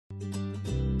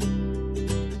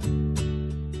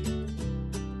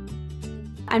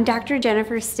I'm Dr.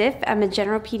 Jennifer Stiff. I'm a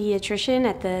general pediatrician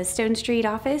at the Stonestreet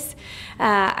office.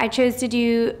 I chose to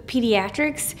do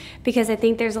pediatrics because I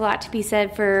think there's a lot to be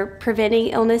said for preventing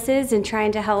illnesses and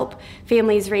trying to help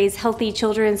families raise healthy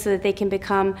children so that they can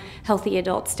become healthy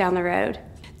adults down the road.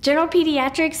 General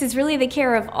pediatrics is really the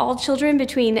care of all children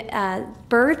between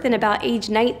birth and about age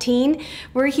 19.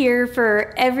 We're here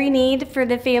for every need for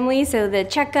the family, so the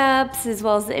checkups as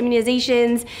well as the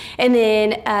immunizations, and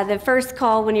then the first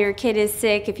call when your kid is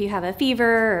sick, if you have a fever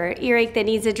or earache that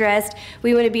needs addressed,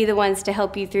 we want to be the ones to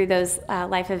help you through those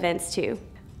life events too.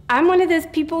 I'm one of those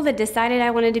people that decided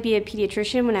I wanted to be a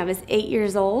pediatrician when I was 8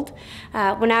 years old.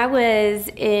 When I was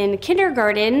in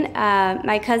kindergarten,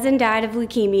 my cousin died of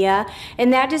leukemia,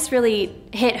 and that just really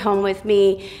hit home with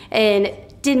me and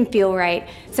didn't feel right.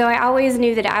 So I always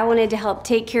knew that I wanted to help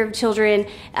take care of children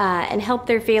and help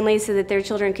their families so that their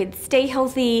children could stay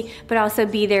healthy, but also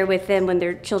be there with them when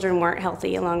their children weren't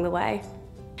healthy along the way.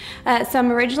 So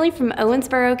I'm originally from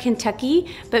Owensboro,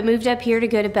 Kentucky, but moved up here to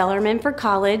go to Bellarmine for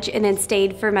college and then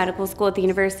stayed for medical school at the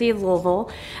University of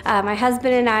Louisville. My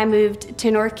husband and I moved to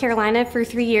North Carolina for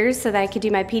 3 years so that I could do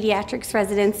my pediatrics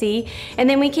residency. And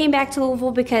then we came back to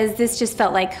Louisville because this just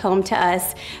felt like home to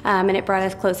us, and it brought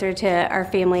us closer to our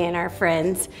family and our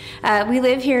friends. We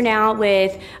live here now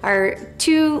with our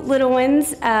 2 little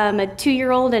ones, a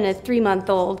 2-year-old and a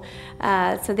 3-month-old,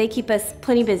 so they keep us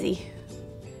plenty busy.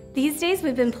 These days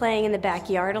we've been playing in the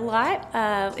backyard a lot,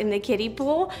 in the kiddie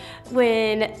pool.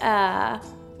 When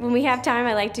we have time,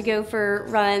 I like to go for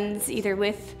runs either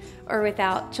with or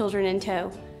without children in tow.